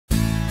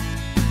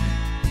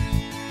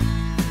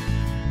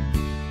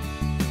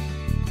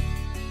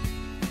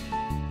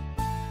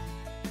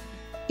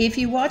If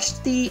you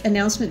watched the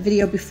announcement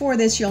video before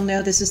this, you'll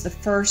know this is the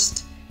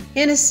first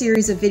in a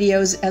series of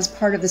videos as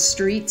part of the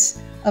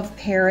Streets of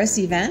Paris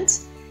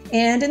event.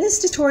 And in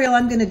this tutorial,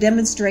 I'm going to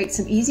demonstrate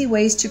some easy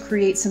ways to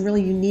create some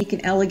really unique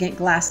and elegant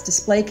glass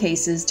display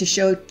cases to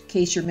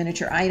showcase your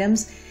miniature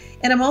items.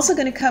 And I'm also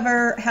going to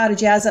cover how to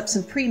jazz up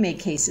some pre-made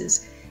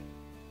cases.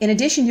 In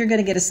addition, you're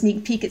going to get a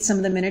sneak peek at some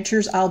of the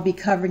miniatures I'll be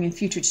covering in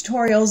future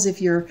tutorials.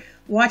 If you're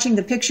watching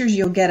the pictures,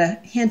 you'll get a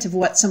hint of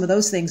what some of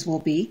those things will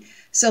be.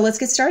 So let's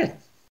get started.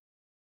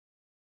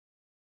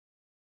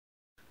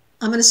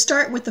 I'm going to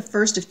start with the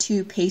first of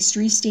two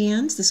pastry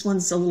stands. This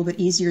one's a little bit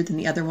easier than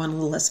the other one, a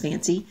little less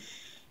fancy.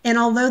 And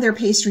although they're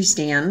pastry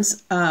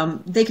stands,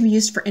 they can be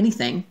used for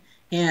anything.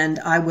 And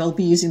I will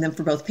be using them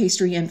for both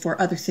pastry and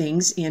for other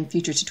things in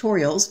future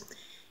tutorials.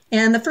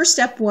 And the first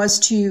step was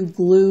to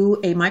glue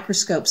a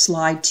microscope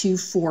slide to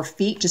 4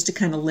 feet just to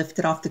kind of lift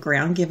it off the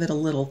ground, give it a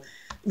little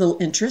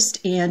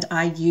interest. And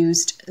I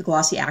used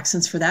glossy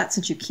accents for that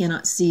since you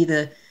cannot see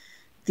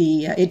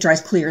it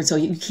dries clear, and so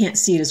you can't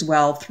see it as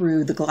well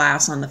through the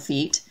glass on the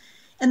feet.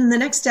 And then the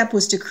next step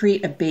was to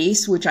create a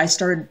base, which I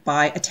started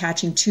by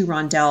attaching 2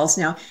 rondelles.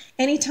 Now,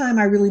 anytime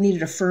I really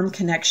needed a firm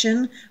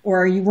connection,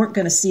 or you weren't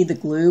going to see the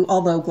glue,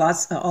 although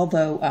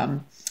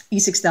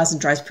E6000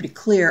 dries pretty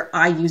clear,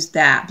 I used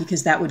that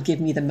because that would give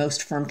me the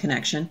most firm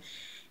connection.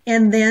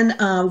 And then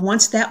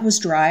once that was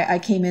dry, I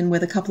came in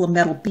with a couple of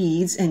metal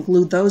beads and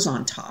glued those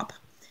on top.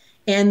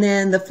 And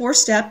then the fourth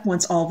step,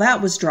 once all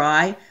that was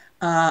dry,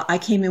 I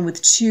came in with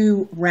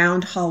 2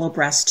 round hollow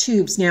brass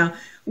tubes. Now,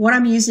 what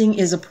I'm using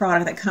is a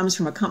product that comes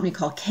from a company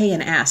called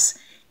K&S,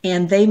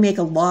 and they make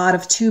a lot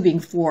of tubing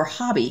for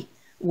hobby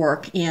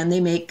work, and they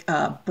make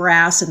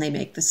brass, and they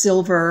make the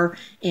silver,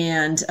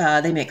 and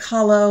they make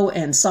hollow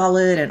and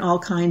solid and all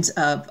kinds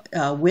of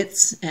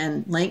widths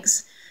and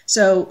lengths.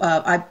 So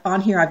on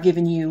here I've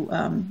given you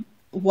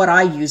what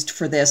I used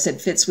for this.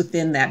 It fits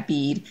within that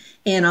bead.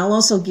 And I'll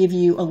also give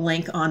you a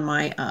link on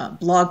my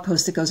blog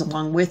post that goes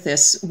along with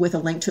this, with a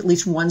link to at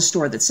least one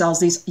store that sells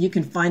these. You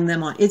can find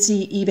them on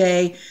Etsy,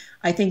 eBay.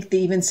 I think they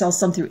even sell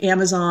some through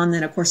Amazon.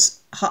 Then, of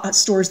course,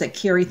 stores that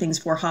carry things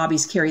for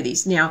hobbies carry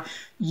these. Now,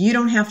 you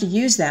don't have to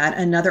use that.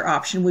 Another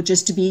option would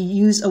just to be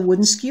use a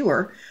wooden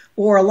skewer,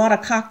 or a lot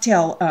of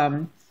cocktail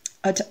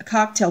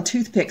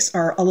toothpicks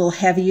are a little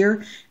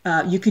heavier.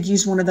 You could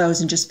use one of those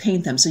and just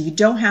paint them. So you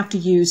don't have to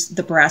use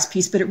the brass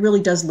piece, but it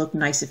really does look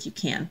nice if you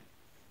can.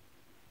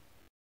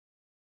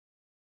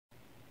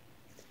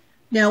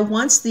 Now,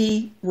 once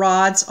the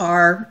rods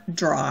are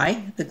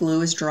dry, the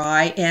glue is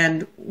dry,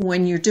 and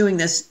when you're doing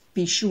this,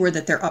 be sure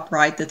that they're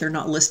upright, that they're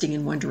not listing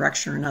in one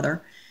direction or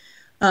another.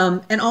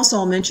 And also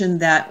I'll mention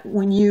that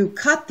when you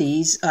cut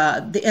these,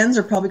 the ends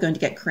are probably going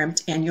to get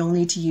crimped, and you'll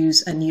need to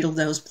use a needle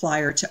nose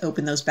plier to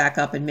open those back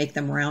up and make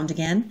them round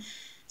again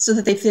so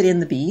that they fit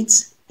in the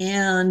beads.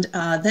 And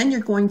then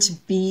you're going to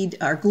bead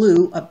or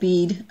glue a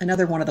bead,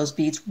 another one of those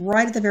beads,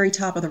 right at the very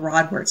top of the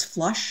rod where it's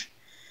flush.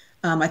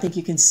 I think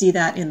you can see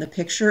that in the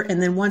picture.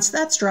 And then once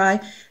that's dry,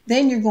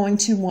 then you're going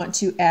to want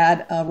to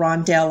add a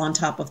rondelle on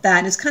top of that.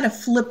 And it's kind of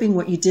flipping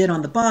what you did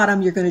on the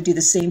bottom. You're going to do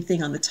the same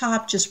thing on the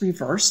top, just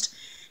reversed.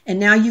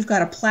 And now you've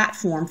got a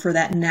platform for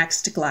that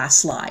next glass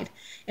slide.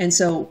 And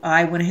so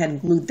I went ahead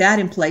and glued that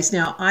in place.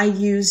 Now I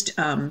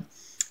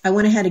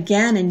went ahead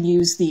again and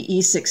used the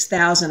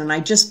E6000, and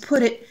I just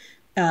put it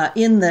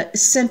in the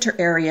center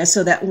area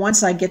so that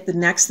once I get the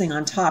next thing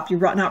on top,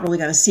 you're not really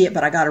going to see it,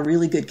 but I got a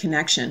really good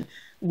connection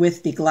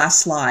with the glass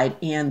slide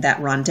and that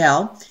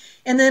rondelle.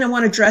 And then I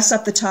want to dress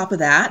up the top of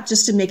that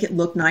just to make it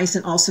look nice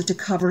and also to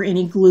cover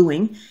any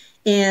gluing.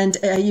 And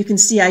you can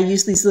see I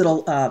use these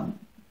little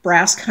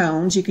brass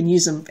cones. You can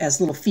use them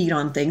as little feet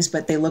on things,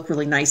 but they look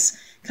really nice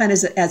kind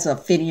of as a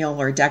finial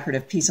or a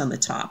decorative piece on the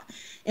top.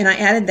 And I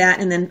added that,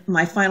 and then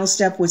my final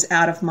step was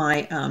out of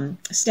my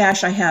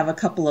stash. I have a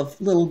couple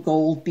of little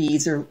gold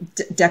beads or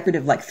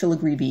decorative like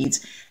filigree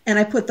beads, and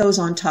I put those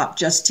on top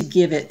just to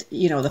give it,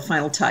 you know, the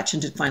final touch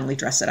and to finally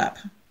dress it up.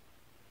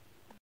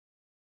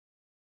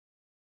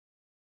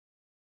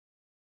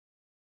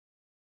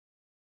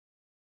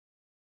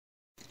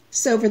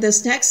 So for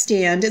this next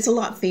stand, it's a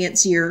lot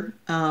fancier,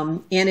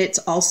 and it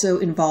also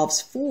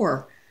involves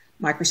 4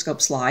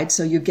 microscope slides,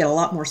 so you get a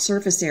lot more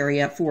surface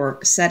area for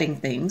setting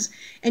things.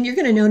 And you're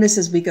going to notice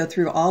as we go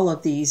through all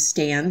of these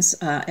stands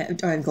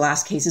and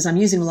glass cases, I'm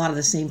using a lot of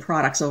the same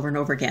products over and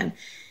over again.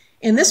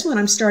 In this one,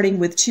 I'm starting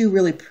with 2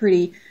 really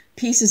pretty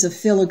pieces of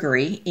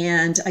filigree,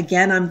 and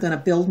again, I'm going to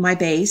build my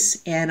base,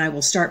 and I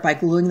will start by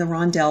gluing the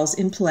rondelles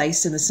in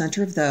place in the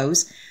center of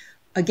those.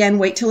 Again,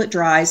 wait till it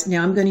dries.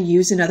 Now I'm going to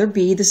use another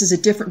bead. This is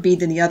a different bead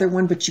than the other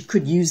one, but you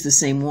could use the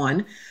same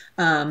one.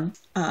 And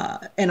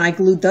I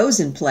glued those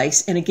in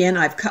place. And again,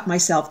 I've cut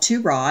myself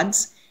 2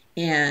 rods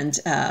and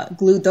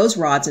glued those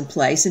rods in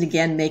place. And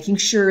again, making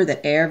sure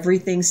that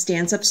everything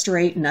stands up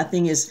straight.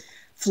 Nothing is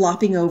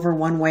flopping over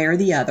one way or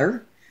the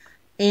other.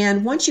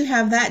 And once you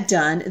have that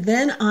done,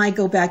 then I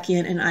go back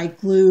in and I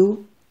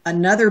glue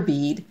another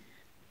bead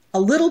a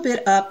little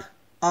bit up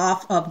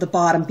off of the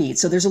bottom bead.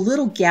 So there's a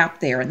little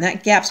gap there, and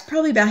that gap's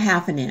probably about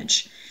 1/2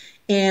 inch.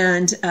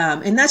 And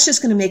that's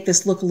just going to make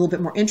this look a little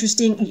bit more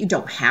interesting. You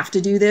don't have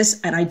to do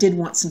this, and I did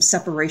want some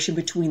separation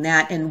between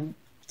that and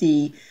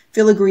the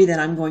filigree that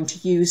I'm going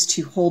to use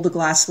to hold the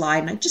glass slide,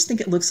 and I just think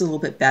it looks a little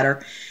bit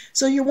better.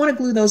 So you want to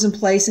glue those in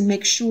place and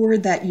make sure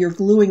that you're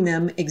gluing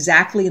them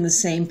exactly in the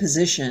same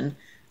position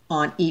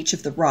on each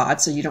of the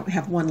rods, so you don't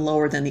have one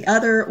lower than the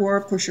other, or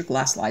of course your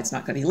glass slide's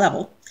not going to be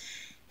level.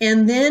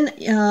 And then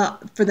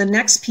for the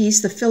next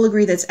piece, the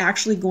filigree that's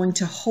actually going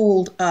to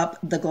hold up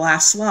the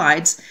glass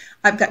slides,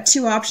 I've got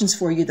two options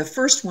for you. The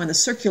first one, the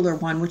circular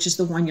one, which is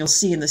the one you'll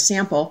see in the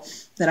sample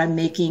that I'm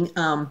making,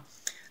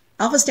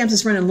 Alpha Stamps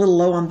is running a little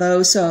low on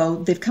those, so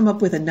they've come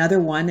up with another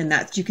one, and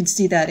that you can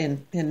see that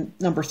in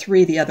number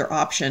 3, the other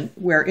option,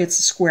 where it's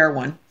a square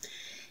one.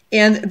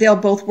 And they'll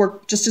both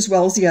work just as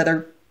well as the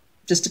other,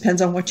 just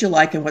depends on what you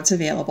like and what's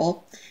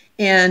available.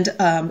 And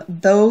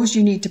those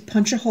you need to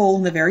punch a hole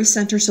in the very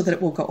center so that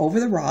it will go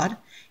over the rod.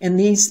 And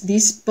both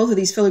of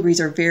these filigrees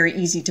are very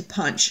easy to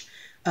punch.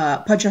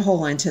 Punch a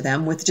hole into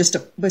them with just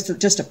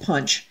a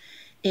punch,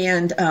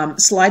 and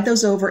slide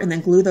those over and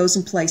then glue those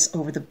in place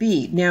over the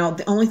bead. Now,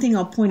 the only thing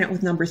I'll point out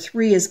with number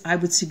 3 is I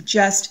would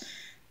suggest,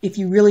 if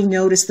you really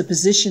notice the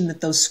position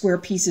that those square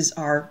pieces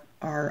are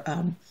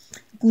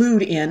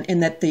glued in,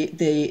 and that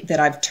that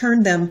I've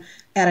turned them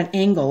at an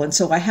angle, and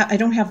so I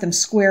don't have them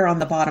square on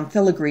the bottom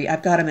filigree.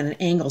 I've got them at an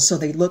angle so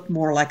they look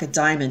more like a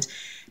diamond,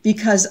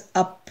 because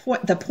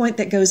the point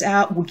that goes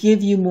out will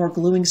give you more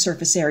gluing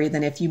surface area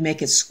than if you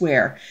make it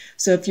square.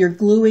 So if you're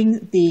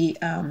gluing the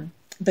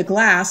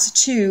glass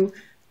to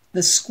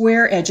the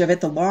square edge of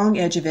it, the long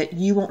edge of it,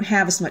 you won't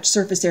have as much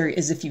surface area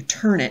as if you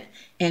turn it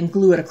and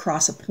glue it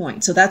across a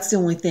point. So that's the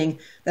only thing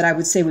that I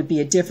would say would be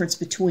a difference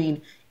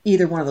between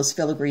either one of those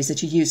filigrees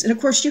that you use. And of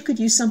course you could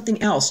use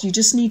something else. You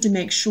just need to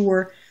make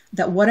sure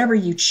that whatever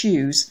you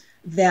choose,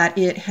 that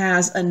it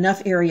has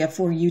enough area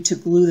for you to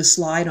glue the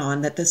slide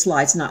on, that the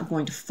slide's not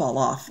going to fall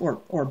off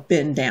or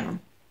bend down.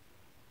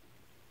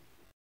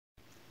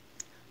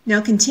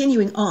 Now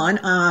continuing on,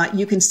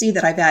 you can see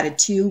that I've added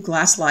 2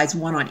 glass slides,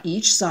 one on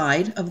each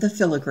side of the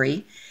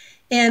filigree.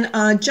 And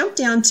jump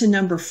down to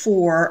number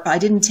 4. I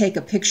didn't take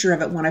a picture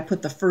of it when I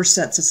put the first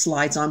sets of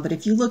slides on, but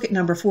if you look at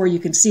number 4, you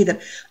can see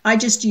that I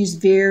just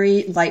used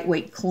very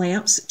lightweight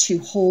clamps to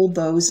hold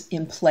those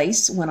in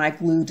place when I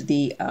glued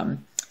the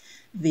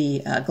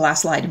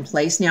glass slide in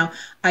place. Now,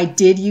 I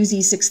did use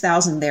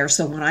E6000 there,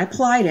 so when I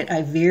applied it,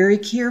 I very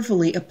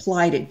carefully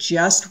applied it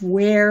just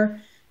where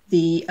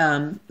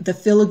the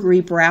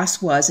filigree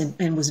brass was,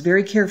 and was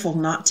very careful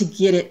not to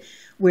get it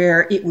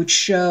where it would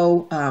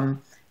show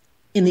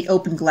in the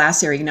open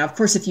glass area. Now, of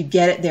course, if you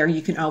get it there,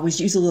 you can always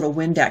use a little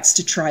Windex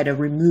to try to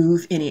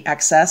remove any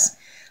excess,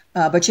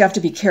 but you have to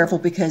be careful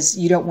because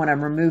you don't want to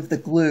remove the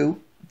glue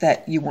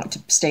that you want to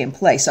stay in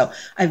place. So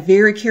I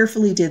very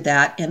carefully did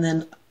that, and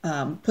then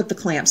put the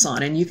clamps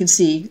on, and you can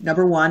see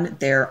number 1,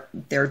 they're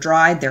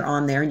dried, they're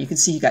on there, and you can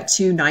see you got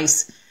 2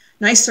 nice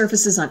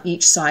surfaces on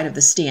each side of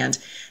the stand.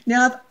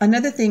 Now,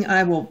 another thing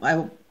I will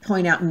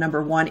point out in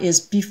number 1 is,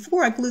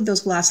 before I glued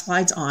those glass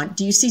slides on,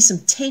 do you see some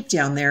tape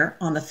down there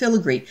on the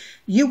filigree?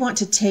 You want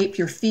to tape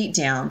your feet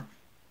down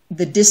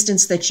the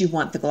distance that you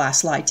want the glass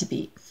slide to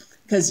be,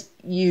 because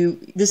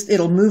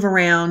it'll move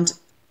around.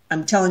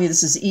 I'm telling you,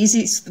 this is the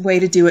easiest way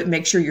to do it.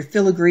 Make sure your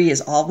filigree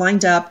is all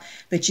lined up,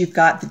 that you've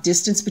got the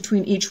distance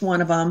between each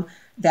one of them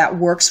that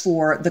works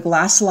for the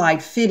glass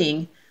slide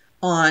fitting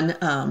on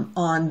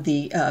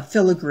the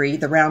filigree,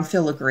 the round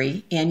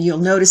filigree. And you'll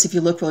notice, if you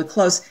look really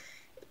close,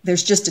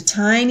 there's just a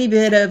tiny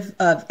bit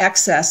of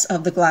excess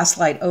of the glass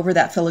slide over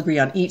that filigree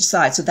on each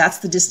side. So that's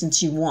the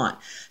distance you want.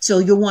 So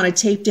you'll want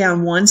to tape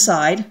down one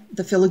side,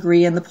 the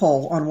filigree and the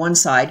pole on one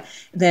side,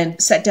 then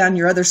set down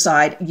your other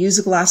side, use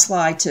a glass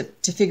slide to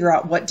figure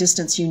out what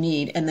distance you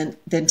need, and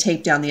then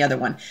tape down the other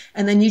one.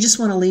 And then you just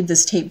want to leave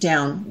this tape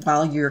down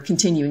while you're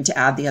continuing to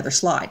add the other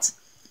slides.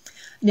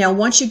 Now,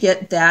 once you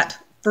get that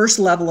first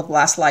level of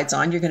glass slides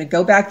on, you're going to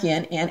go back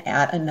in and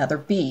add another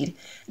bead.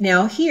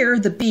 Now here,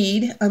 the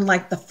bead,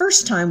 unlike the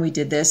first time we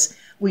did this,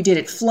 we did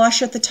it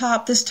flush at the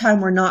top. This time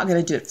we're not going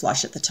to do it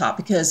flush at the top,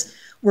 because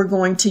we're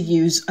going to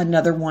use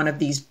another one of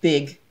these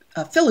big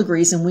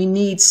filigrees, and we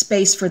need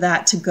space for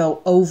that to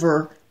go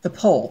over the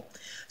pole.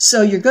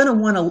 So you're going to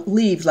want to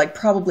leave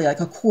probably a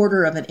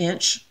 1/4 of an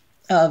inch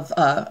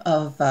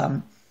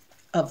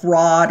of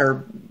rod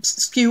or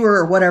skewer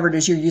or whatever it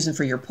is you're using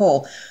for your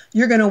pole.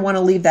 You're going to want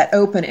to leave that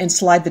open and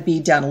slide the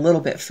bead down a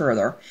little bit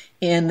further,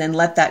 and then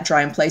let that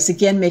dry in place.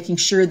 Again, making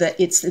sure that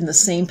it's in the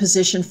same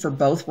position for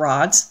both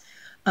rods.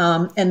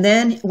 And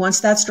then once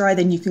that's dry,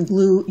 then you can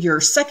glue your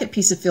second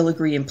piece of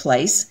filigree in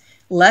place.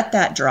 Let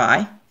that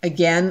dry.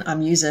 Again,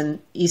 I'm using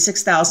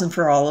E6000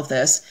 for all of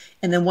this.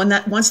 And then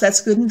once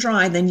that's good and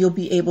dry, then you'll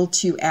be able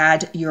to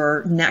add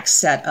your next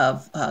set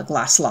of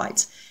glass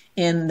slides.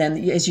 And then,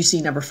 as you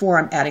see, number 4,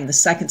 I'm adding the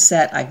second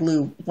set. I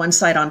glue one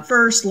side on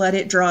first, let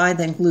it dry,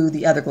 then glue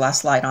the other glass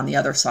slide on the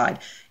other side,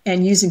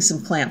 and using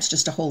some clamps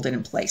just to hold it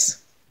in place.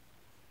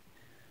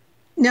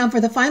 Now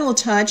for the final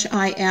touch,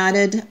 I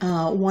added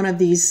one of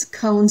these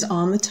cones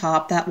on the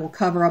top that will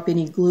cover up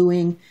any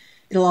gluing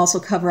It'll also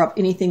cover up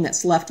anything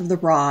that's left of the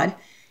rod.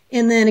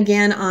 And then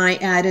again, I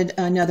added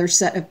another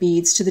set of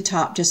beads to the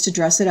top just to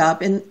dress it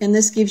up. And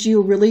this gives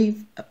you a really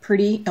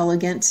pretty,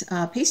 elegant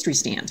pastry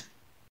stand.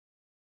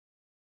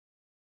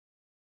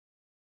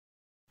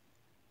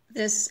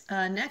 This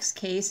next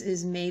case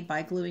is made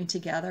by gluing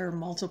together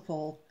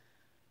multiple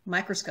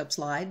microscope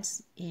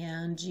slides,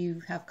 and you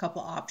have a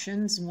couple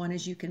options. One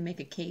is you can make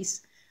a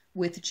case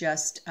with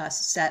just a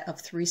set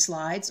of 3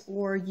 slides,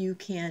 or you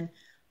can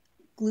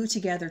glue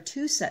together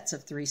 2 sets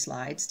of 3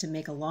 slides to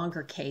make a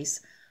longer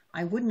case.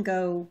 I wouldn't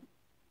go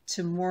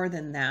to more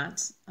than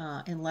that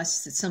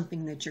unless it's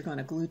something that you're going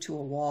to glue to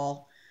a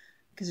wall,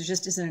 because there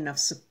just isn't enough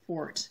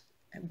support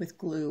with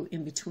glue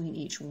in between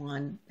each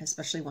one,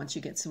 especially once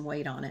you get some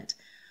weight on it.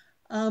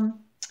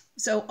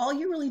 So all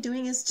you're really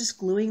doing is just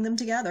gluing them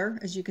together.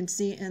 As you can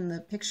see in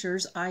the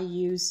pictures, I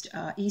used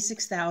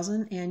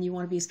E6000, and you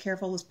want to be as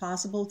careful as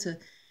possible to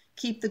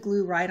keep the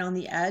glue right on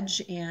the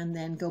edge, and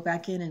then go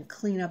back in and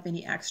clean up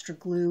any extra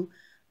glue.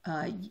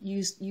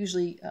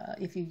 Usually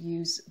if you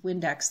use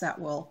Windex, that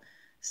will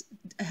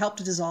help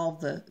to dissolve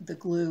the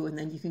glue, and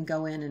then you can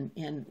go in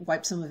and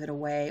wipe some of it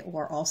away,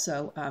 or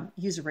also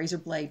use a razor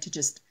blade to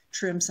just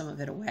trim some of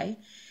it away.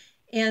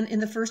 And in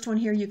the first one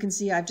here, you can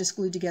see I've just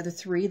glued together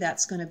 3.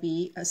 That's going to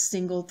be a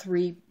single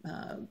 3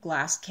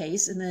 glass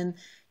case. And then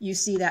you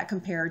see that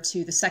compared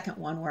to the second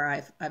one where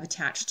I've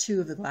attached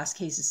 2 of the glass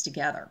cases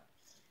together.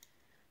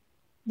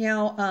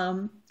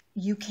 Now,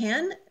 you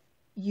can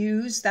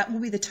use, that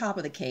will be the top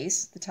of the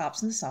case, the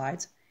tops and the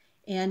sides.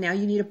 And now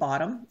you need a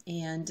bottom,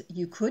 and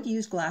you could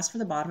use glass for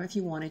the bottom if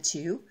you wanted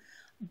to,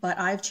 but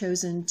I've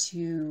chosen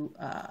to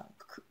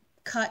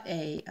cut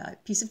a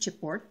piece of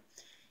chipboard.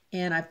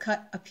 And I've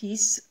cut a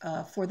piece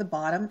for the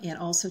bottom and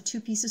also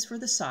 2 pieces for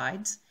the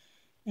sides.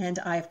 And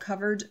I've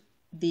covered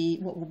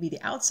what will be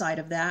the outside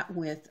of that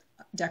with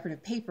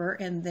decorative paper.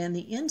 And then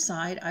the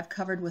inside I've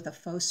covered with a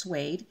faux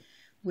suede,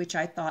 which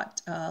I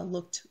thought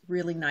looked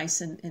really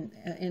nice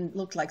and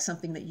looked like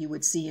something that you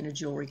would see in a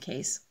jewelry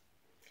case.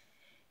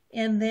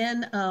 And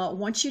then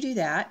once you do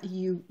that,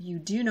 you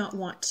do not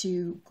want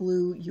to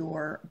glue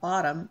your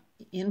bottom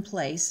in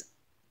place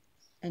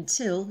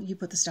until you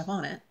put the stuff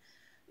on it,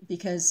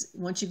 because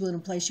once you glue it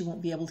in place, you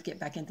won't be able to get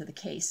back into the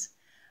case.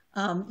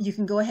 You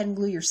can go ahead and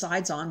glue your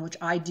sides on, which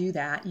I do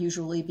that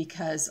usually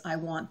because I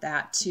want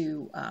that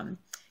to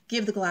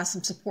give the glass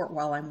some support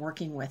while I'm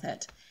working with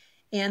it.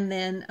 And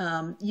then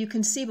you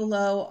can see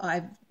below,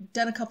 I've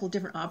done a couple of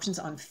different options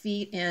on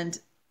feet, and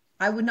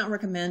I would not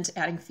recommend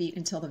adding feet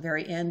until the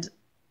very end.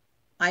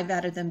 I've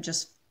added them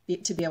just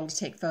to be able to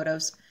take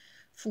photos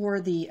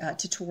for the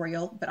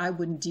tutorial, but I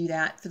wouldn't do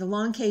that. For the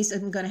long case,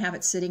 I'm going to have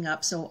it sitting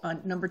up. So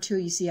on number 2,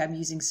 you see I'm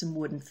using some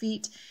wooden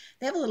feet.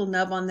 They have a little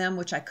nub on them,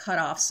 which I cut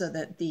off so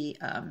that the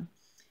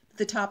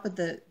top of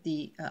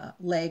the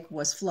leg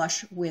was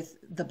flush with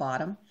the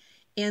bottom.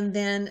 And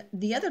then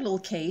the other little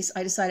case,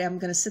 I decided I'm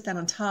going to sit that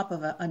on top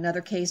of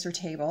another case or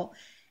table.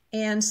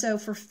 And so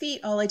for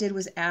feet, all I did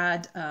was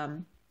add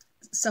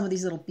some of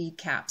these little bead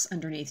caps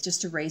underneath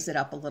just to raise it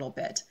up a little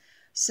bit.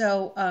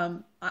 So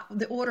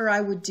the order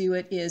I would do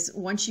it is,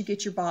 once you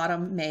get your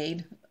bottom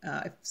made,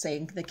 say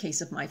in the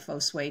case of my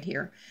faux suede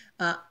here,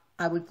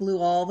 I would glue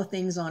all the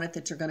things on it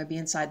that are going to be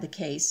inside the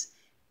case,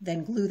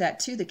 then glue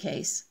that to the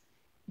case,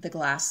 the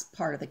glass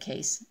part of the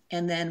case.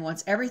 And then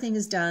once everything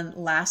is done,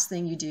 last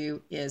thing you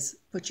do is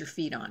put your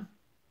feet on.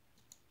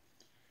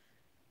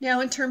 Now,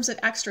 in terms of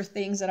extra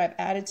things that I've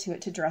added to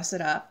it to dress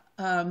it up,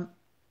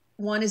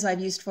 one is I've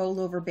used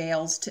fold-over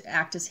bails to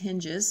act as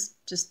hinges,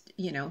 just,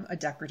 you know, a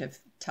decorative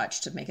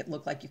touch to make it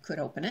look like you could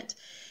open it.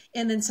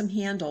 And then some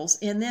handles.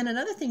 And then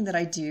another thing that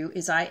I do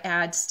is I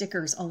add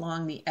stickers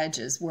along the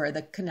edges where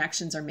the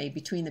connections are made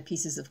between the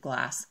pieces of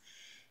glass.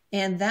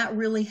 And that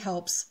really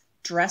helps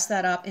dress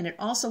that up, and it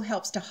also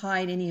helps to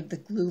hide any of the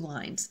glue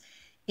lines.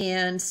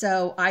 And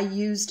so I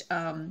used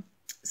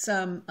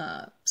some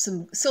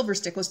silver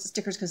stickers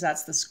because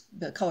that's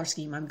the color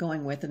scheme I'm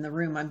going with in the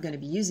room I'm going to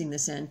be using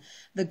this in.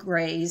 The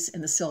grays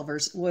and the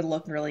silvers would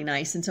look really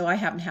nice, and so I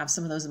happen to have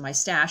some of those in my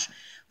stash,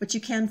 but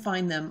you can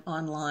find them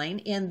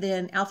online. And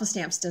then Alpha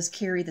Stamps does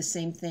carry the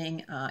same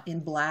thing in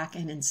black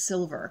and in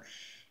silver.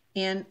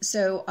 And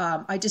so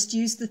I just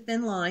used the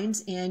thin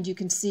lines, and you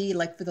can see,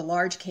 like for the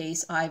large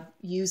case, I've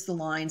used the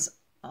lines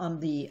on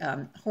the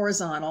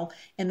horizontal,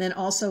 and then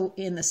also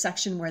in the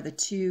section where the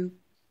 2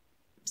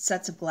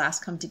 sets of glass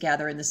come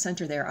together in the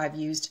center there, I've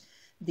used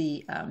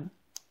the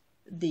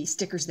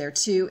stickers there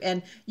too.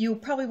 And you'll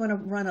probably want to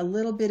run a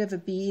little bit of a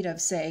bead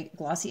of, say,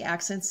 glossy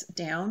accents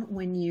down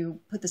when you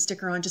put the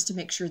sticker on, just to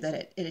make sure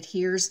that it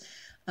adheres.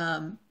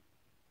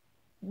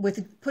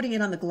 With putting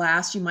it on the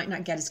glass, you might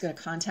not get as good a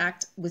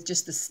contact with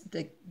just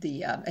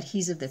the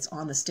adhesive that's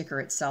on the sticker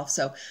itself.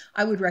 So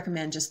I would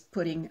recommend just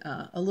putting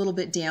a little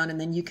bit down, and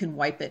then you can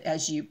wipe it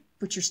as you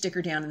put your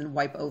sticker down, and then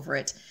wipe over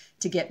it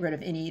to get rid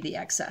of any of the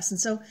excess. And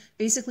so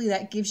basically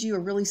that gives you a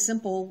really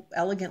simple,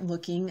 elegant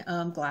looking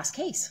glass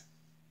case.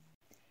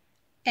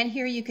 And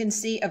here you can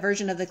see a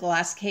version of the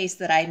glass case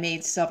that I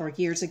made several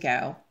years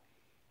ago.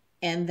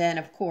 And then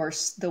of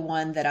course the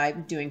one that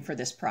I'm doing for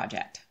this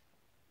project.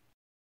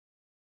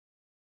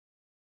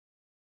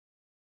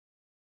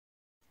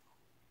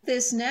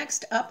 This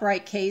next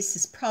upright case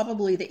is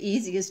probably the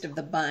easiest of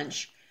the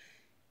bunch,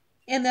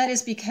 and that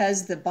is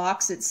because the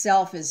box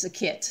itself is a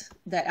kit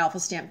that Alpha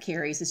Stamp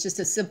carries. It's just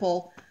a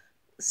simple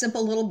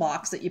little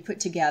box that you put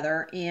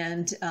together,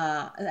 and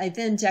I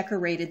then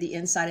decorated the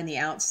inside and the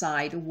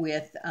outside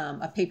with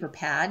a paper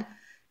pad,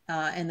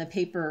 and the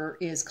paper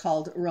is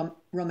called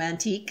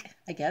Romantique,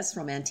 I guess,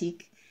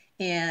 Romantique.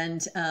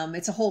 And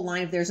it's a whole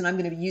line of theirs, and I'm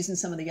going to be using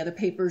some of the other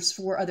papers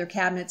for other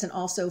cabinets and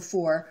also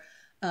for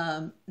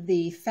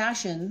the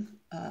fashion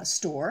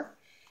store.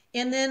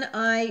 And then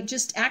I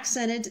just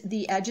accented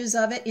the edges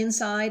of it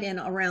inside and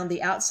around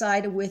the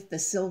outside with the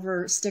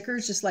silver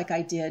stickers, just like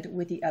I did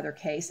with the other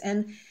case.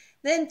 And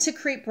then to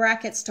create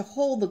brackets to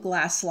hold the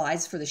glass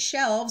slides for the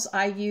shelves,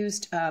 I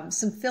used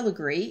some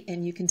filigree,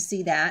 and you can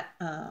see that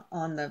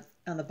on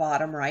the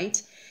bottom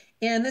right.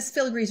 And this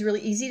filigree is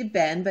really easy to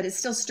bend, but it's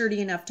still sturdy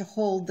enough to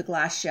hold the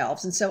glass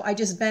shelves. And so I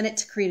just bent it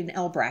to create an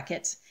L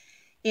bracket.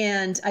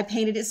 And I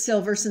painted it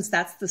silver since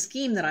that's the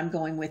scheme that I'm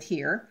going with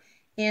here.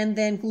 And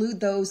then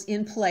glued those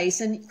in place.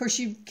 And of course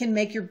you can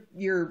make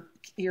your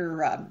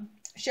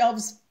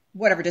shelves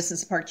whatever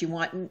distance apart you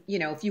want. And you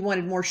know, if you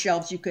wanted more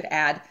shelves, you could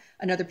add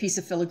another piece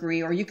of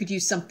filigree, or you could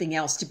use something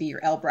else to be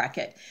your L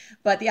bracket.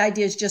 But the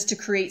idea is just to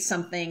create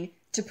something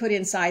to put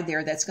inside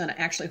there that's going to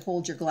actually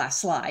hold your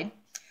glass slide.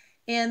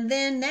 And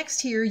then next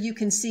here, you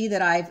can see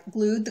that I've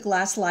glued the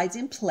glass slides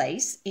in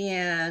place.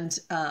 And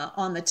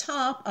on the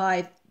top,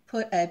 I've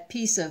put a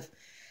piece of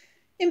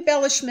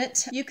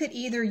embellishment. You could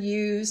either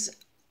use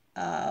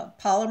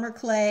polymer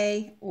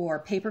clay or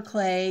paper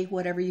clay,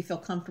 whatever you feel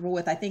comfortable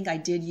with. I think I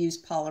did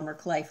use polymer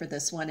clay for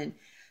this one, and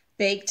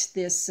baked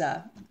this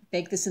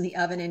in the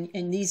oven.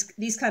 And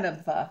these kind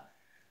of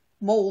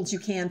molds you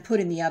can put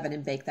in the oven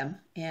and bake them,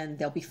 and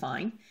they'll be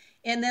fine.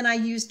 And then I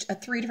used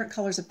 3 different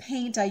colors of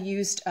paint. I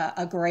used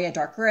a gray, a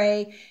dark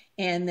gray,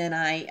 and then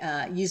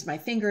I used my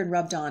finger and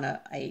rubbed on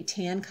a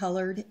tan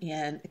colored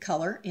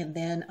color. And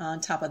then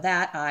on top of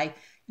that, I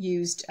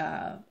used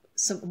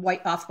some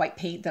off-white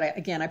paint that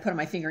I put on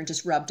my finger and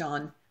just rubbed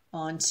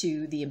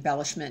onto the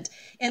embellishment.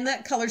 And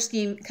that color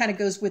scheme kind of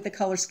goes with the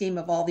color scheme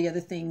of all the other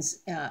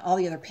things, all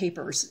the other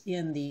papers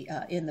in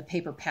the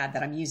paper pad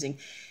that I'm using.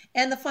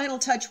 And the final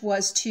touch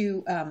was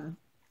to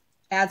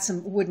add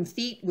some wooden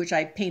feet, which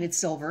I painted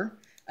silver,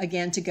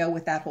 again, to go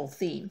with that whole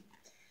theme.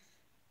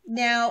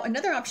 Now,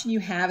 another option you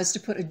have is to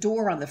put a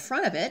door on the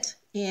front of it.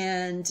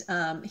 And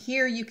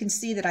here you can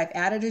see that I've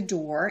added a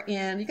door,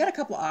 and you've got a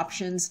couple of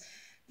options.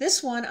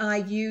 This one, I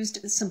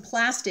used some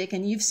plastic,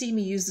 and you've seen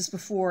me use this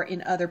before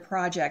in other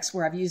projects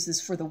where I've used this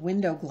for the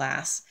window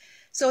glass.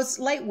 So it's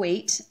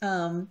lightweight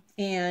and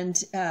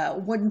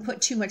wouldn't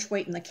put too much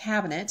weight in the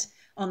cabinet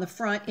on the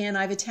front. And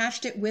I've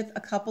attached it with a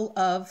couple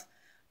of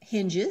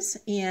hinges,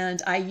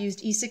 and I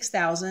used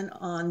E6000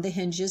 on the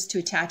hinges to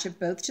attach it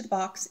both to the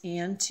box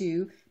and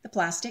to the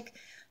plastic.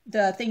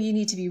 The thing you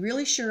need to be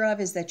really sure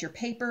of is that your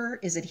paper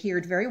is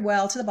adhered very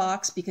well to the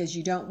box, because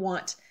you don't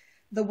want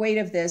the weight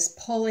of this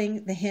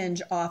pulling the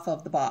hinge off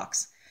of the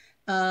box.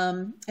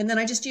 And then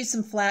I just used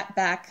some flat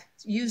back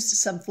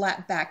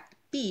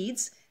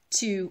beads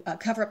to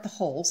cover up the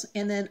holes,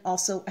 and then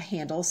also a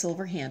handle, a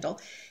silver handle.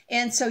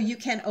 And so you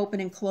can open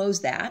and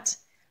close that.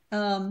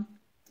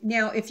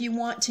 Now, if you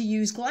want to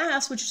use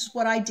glass, which is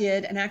what I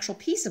did, an actual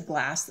piece of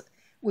glass,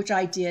 which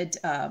I did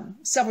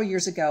several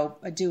years ago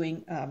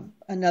doing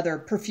another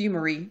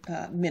perfumery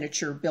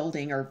miniature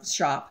building or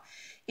shop.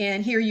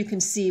 And here you can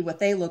see what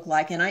they look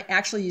like. And I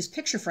actually use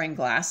picture frame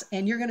glass,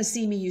 and you're going to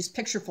see me use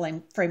picture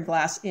frame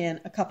glass in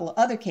a couple of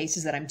other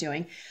cases that I'm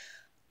doing.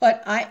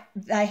 But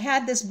I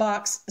had this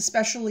box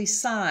especially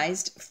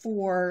sized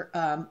for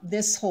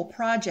this whole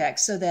project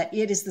so that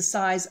it is the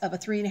size of a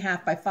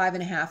 3.5 by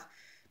 5.5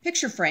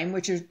 picture frame,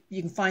 which is,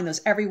 you can find those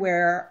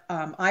everywhere.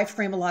 I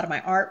frame a lot of my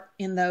art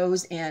in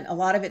those, and a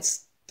lot of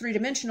it's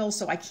 3-dimensional,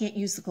 so I can't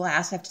use the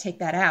glass. I have to take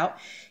that out.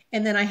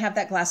 And then I have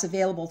that glass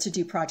available to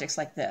do projects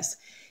like this.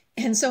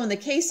 And so in the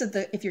case of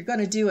if you're going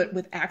to do it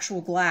with actual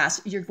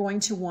glass, you're going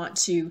to want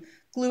to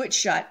glue it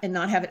shut and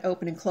not have it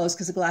open and closed,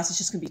 because the glass is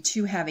just going to be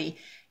too heavy.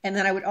 And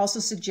then I would also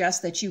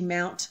suggest that you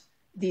mount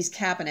these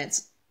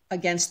cabinets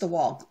against the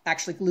wall,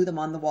 actually glue them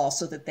on the wall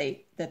so that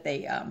they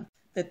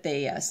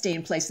stay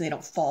in place and they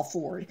don't fall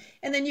forward.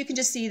 And then you can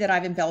just see that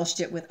I've embellished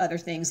it with other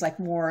things, like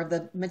more of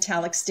the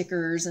metallic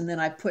stickers, and then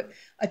I put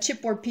a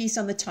chipboard piece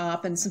on the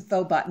top and some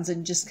faux buttons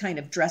and just kind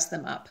of dress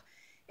them up.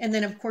 And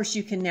then of course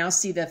you can now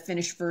see the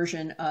finished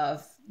version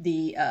of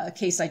the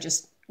case I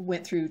just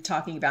went through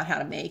talking about how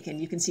to make, and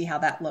you can see how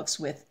that looks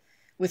with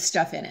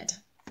stuff in it.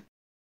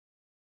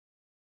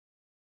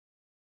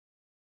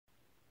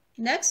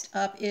 Next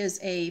up is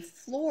a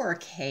floor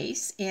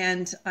case,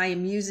 and I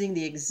am using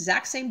the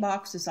exact same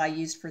box as I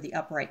used for the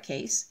upright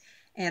case.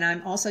 And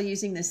I'm also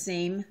using the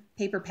same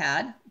paper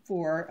pad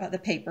for the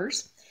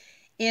papers.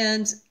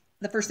 And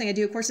the first thing I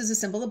do, of course, is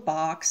assemble the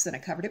box. Then I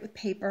covered it with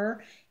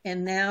paper.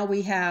 And now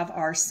we have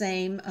our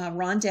same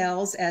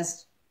rondelles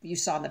as you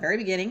saw in the very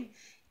beginning.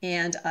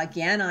 And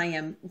again, I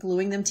am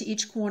gluing them to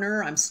each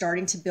corner. I'm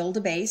starting to build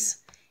a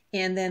base.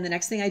 And then the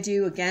next thing I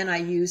do, again, I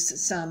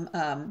use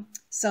some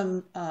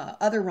some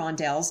other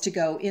rondelles to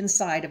go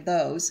inside of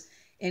those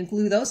and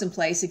glue those in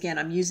place. Again,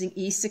 I'm using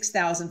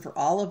E6000 for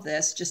all of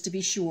this just to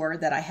be sure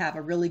that I have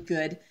a really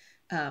good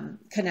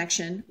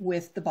connection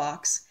with the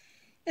box.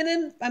 And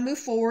then I move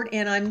forward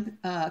and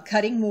I'm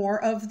cutting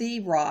more of the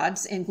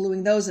rods and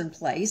gluing those in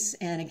place.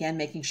 And again,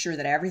 making sure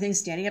that everything's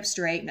standing up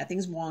straight,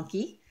 nothing's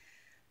wonky.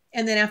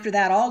 And then after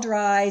that all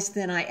dries,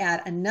 then I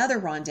add another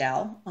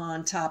rondelle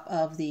on top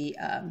of the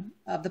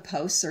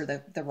posts or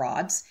the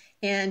rods.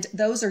 And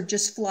those are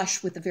just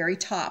flush with the very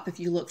top. If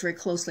you look very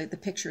closely at the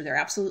picture, they're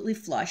absolutely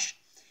flush.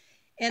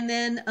 And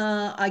then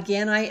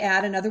again, I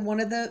add another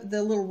one of the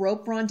little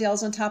rope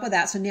rondelles on top of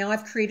that. So now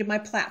I've created my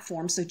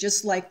platform. So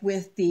just like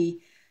with the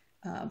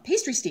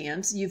pastry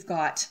stands, you've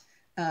got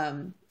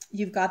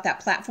that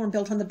platform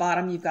built on the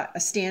bottom. You've got a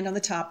stand on the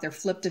top. They're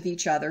flipped of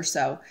each other.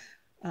 So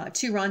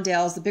two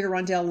rondelles, the bigger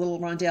rondelle, little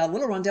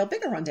rondelle,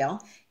 bigger rondelle,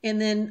 and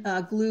then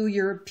glue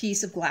your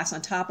piece of glass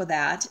on top of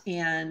that.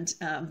 And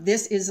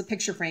this is a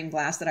picture frame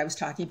glass that I was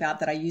talking about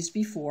that I used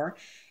before.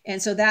 And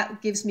so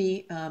that gives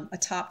me a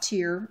top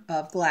tier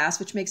of glass,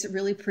 which makes it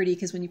really pretty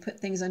because when you put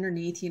things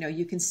underneath,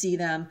 you can see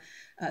them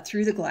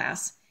through the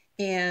glass.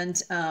 And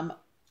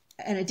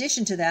in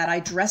addition to that, I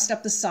dressed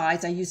up the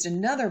sides. I used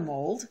another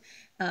mold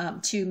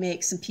to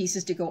make some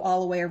pieces to go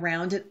all the way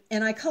around it.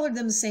 And I colored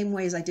them the same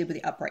way as I did with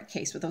the upright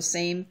case, with those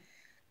same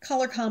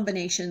color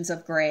combinations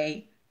of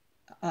gray,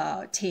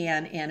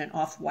 tan, and an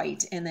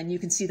off-white. And then you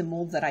can see the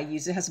mold that I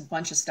use. It has a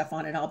bunch of stuff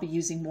on it. I'll be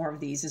using more of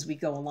these as we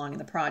go along in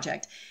the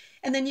project.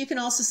 And then you can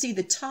also see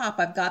the top.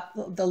 I've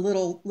got the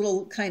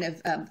little kind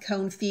of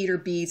cone feet or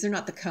beads. They're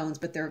not the cones,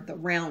 but they're the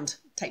round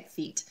type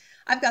feet.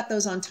 I've got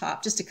those on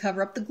top just to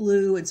cover up the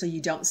glue and so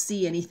you don't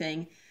see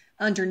anything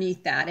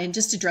underneath that, and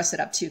just to dress it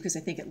up too because I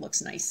think it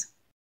looks nice.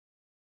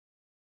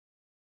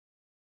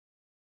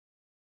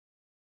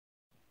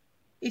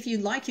 If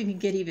you'd like, you can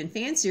get even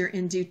fancier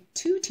and do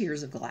 2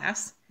 tiers of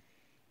glass.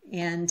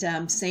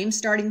 And same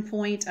starting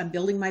point. I'm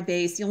building my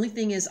base. The only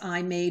thing is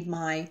I made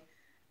my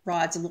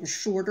rods a little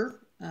shorter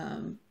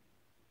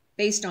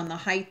based on the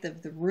height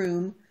of the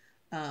room.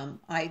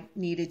 I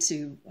needed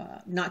to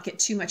not get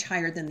too much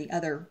higher than the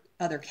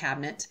other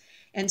cabinet.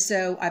 And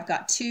so I've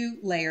got 2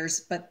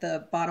 layers, but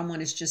the bottom one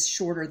is just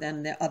shorter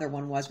than the other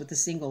one was with the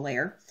single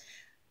layer.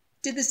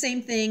 Did the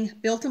same thing,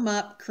 built them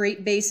up,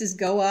 create bases,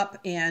 go up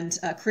and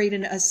create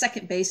a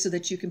second base so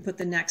that you can put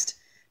the next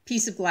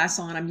piece of glass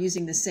on. I'm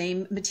using the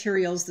same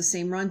materials, the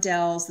same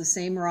rondelles, the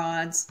same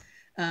rods,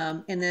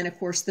 and then of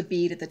course the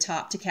bead at the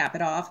top to cap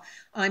it off.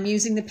 I'm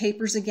using the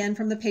papers again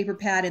from the paper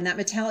pad, and that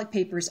metallic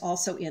paper is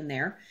also in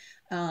there.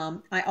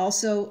 I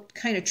also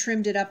kind of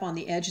trimmed it up on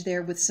the edge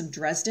there with some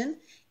Dresden,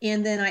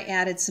 and then I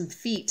added some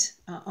feet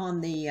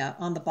on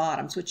the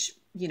bottoms, which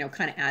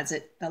kind of adds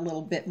it a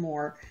little bit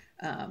more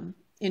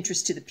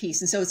interest to the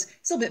piece. And so it's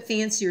a little bit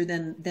fancier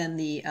than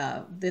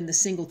the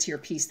single tier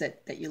piece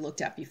that you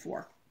looked at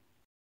before.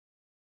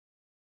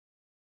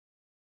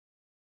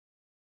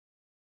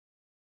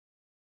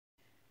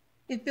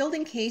 If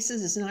building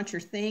cases is not your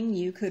thing,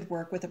 you could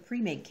work with a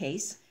pre-made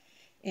case.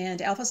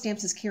 And Alpha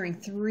Stamps is carrying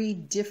 3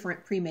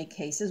 different pre-made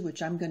cases,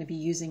 which I'm going to be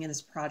using in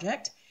this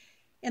project.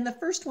 And the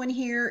first one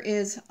here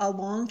is a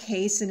long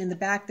case, and in the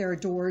back there are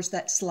doors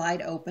that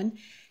slide open.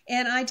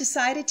 And I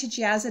decided to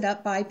jazz it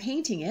up by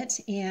painting it.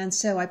 And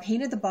so I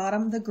painted the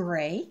bottom the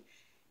gray,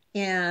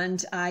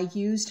 and I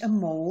used a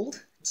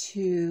mold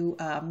to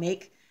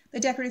make the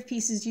decorative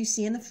pieces you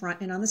see in the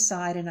front and on the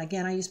side. And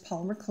again, I used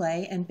polymer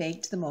clay and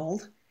baked the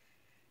mold.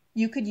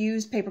 You could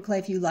use paper clay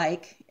if you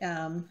like.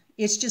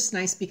 It's just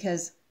nice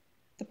because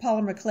the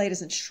polymer clay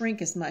doesn't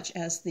shrink as much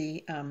as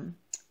the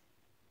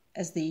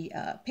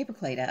paper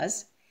clay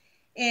does.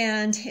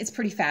 And it's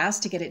pretty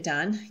fast to get it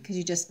done because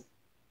you just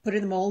put it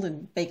in the mold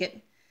and bake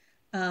it.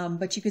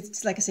 But you could,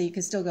 like I say, you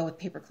could still go with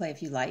paper clay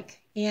if you like.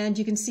 And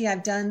you can see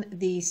I've done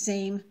the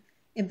same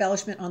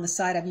embellishment on the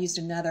side. I've used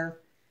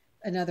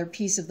another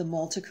piece of the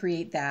mold to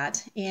create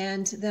that.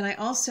 And then I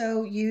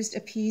also used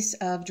a piece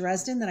of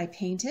Dresden that I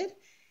painted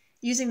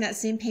using that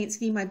same paint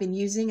scheme I've been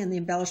using, and the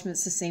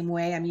embellishment's the same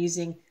way. I'm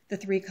using the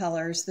 3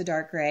 colors, the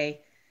dark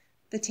gray,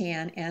 the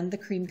tan, and the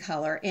cream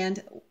color.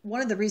 And one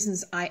of the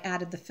reasons I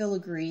added the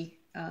filigree,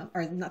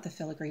 or not the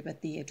filigree,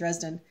 but the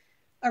Dresden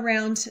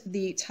around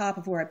the top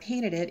of where I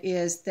painted it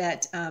is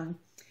that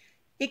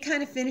it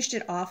kind of finished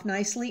it off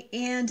nicely,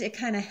 and it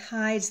kind of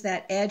hides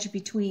that edge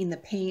between the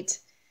paint,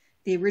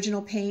 the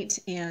original paint,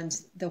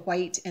 and the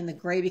white and the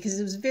gray, because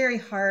it was very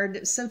hard,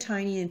 it was so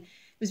tiny, and it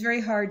was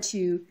very hard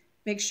to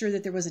make sure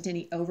that there wasn't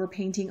any over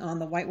painting on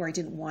the white where I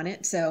didn't want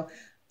it. So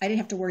I didn't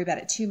have to worry about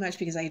it too much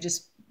because I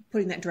just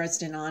putting that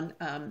Dresden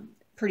on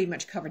pretty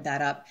much covered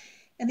that up.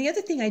 And the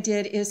other thing I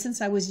did is, since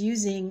I was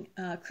using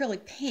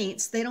acrylic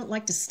paints, they don't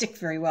like to stick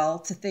very well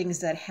to things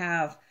that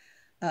have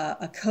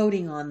a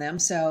coating on them.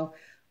 So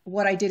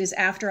what I did is,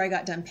 after I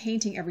got done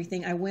painting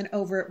everything, I went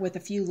over it with a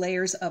few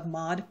layers of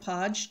Mod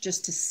Podge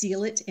just to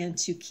seal it and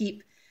to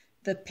keep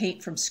the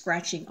paint from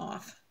scratching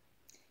off.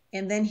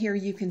 And then here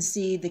you can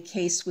see the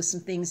case with some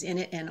things in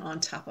it and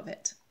on top of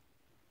it.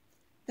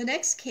 The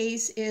next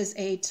case is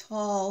a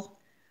tall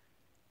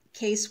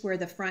case where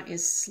the front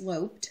is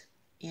sloped,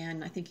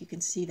 and I think you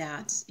can see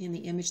that in the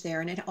image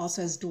there, and it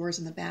also has doors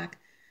in the back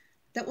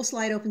that will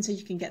slide open so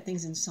you can get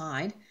things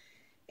inside.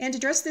 And to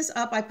dress this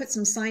up, I put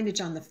some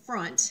signage on the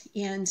front,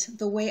 and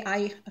the way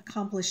I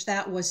accomplished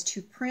that was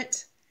to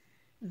print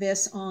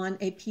this on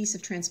a piece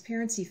of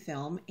transparency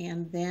film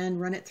and then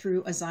run it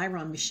through a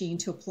Xyron machine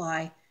to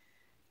apply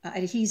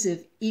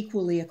adhesive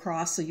equally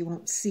across so you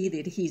won't see the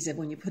adhesive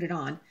when you put it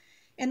on.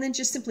 And then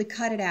just simply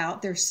cut it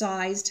out. They're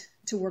sized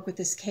to work with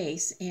this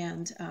case,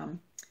 and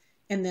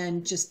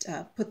then just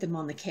put them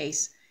on the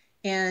case.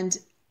 And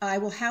I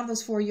will have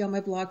those for you on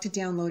my blog to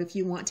download if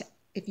you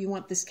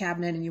want this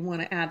cabinet and you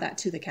want to add that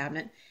to the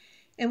cabinet.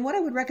 And what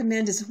I would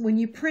recommend is when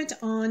you print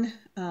on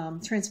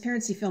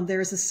transparency film,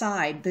 there's a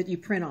side that you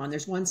print on.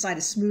 There's one side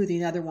is smooth,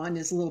 the other one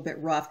is a little bit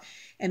rough,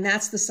 and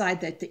that's the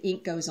side that the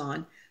ink goes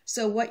on.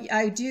 So what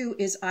I do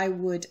is I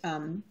would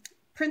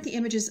print the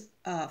images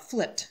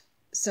flipped,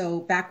 so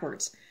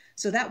backwards.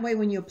 So that way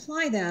when you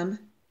apply them,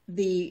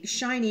 the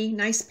shiny,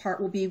 nice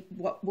part will be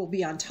what will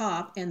be on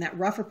top, and that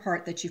rougher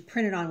part that you've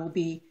printed on will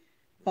be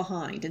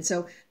behind. And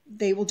so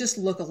they will just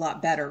look a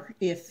lot better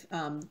if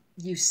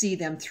you see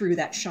them through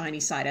that shiny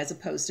side as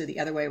opposed to the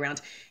other way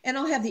around. And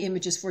I'll have the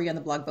images for you on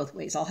the blog both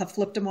ways. I'll have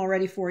flipped them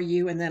already for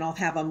you, and then I'll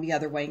have them the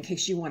other way in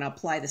case you want to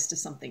apply this to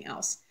something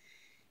else.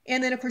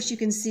 And then of course you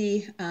can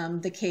see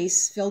the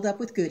case filled up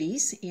with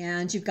goodies,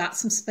 and you've got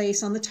some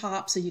space on the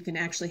top so you can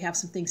actually have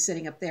some things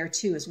sitting up there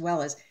too, as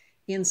well as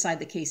inside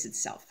the case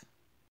itself.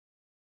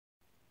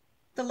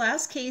 The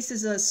last case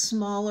is a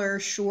smaller,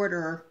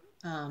 shorter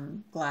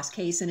glass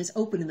case, and it's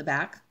open in the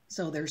back.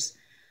 So there's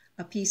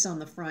a piece on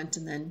the front,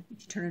 and then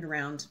if you turn it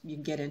around, you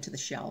can get into the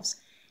shelves.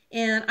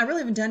 And I really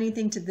haven't done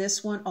anything to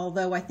this one,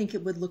 although I think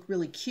it would look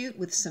really cute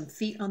with some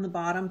feet on the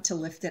bottom to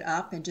lift it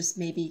up and just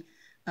maybe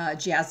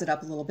jazz it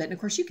up a little bit. And of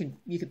course you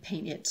could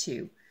paint it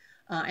too.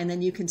 And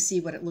then you can see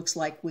what it looks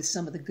like with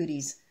some of the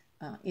goodies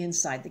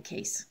inside the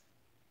case.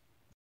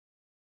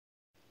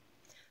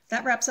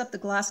 That wraps up the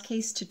glass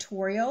case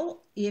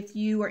tutorial. If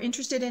you are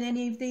interested in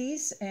any of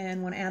these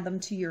and want to add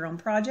them to your own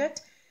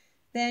project,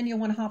 then you'll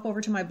want to hop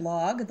over to my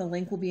blog. The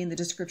link will be in the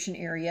description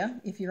area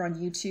if you're on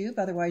YouTube.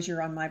 Otherwise,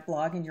 you're on my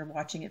blog and you're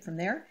watching it from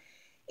there.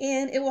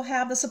 And it will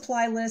have the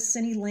supply lists,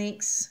 any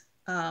links,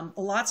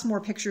 lots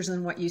more pictures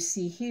than what you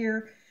see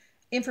here,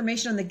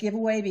 information on the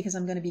giveaway because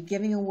I'm going to be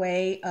giving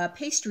away a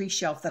pastry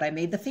shelf that I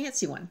made, the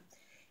fancy one.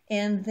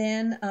 And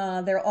then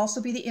there'll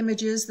also be the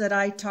images that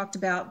I talked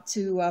about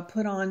to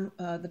put on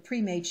the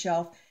pre-made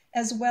shelf,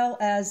 as well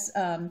as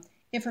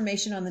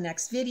information on the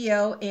next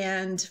video.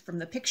 And from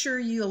the picture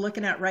you're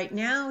looking at right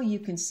now, you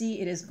can see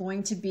it is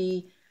going to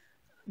be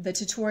the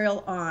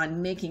tutorial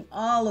on making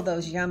all of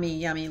those yummy,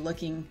 yummy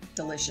looking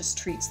delicious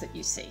treats that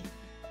you see.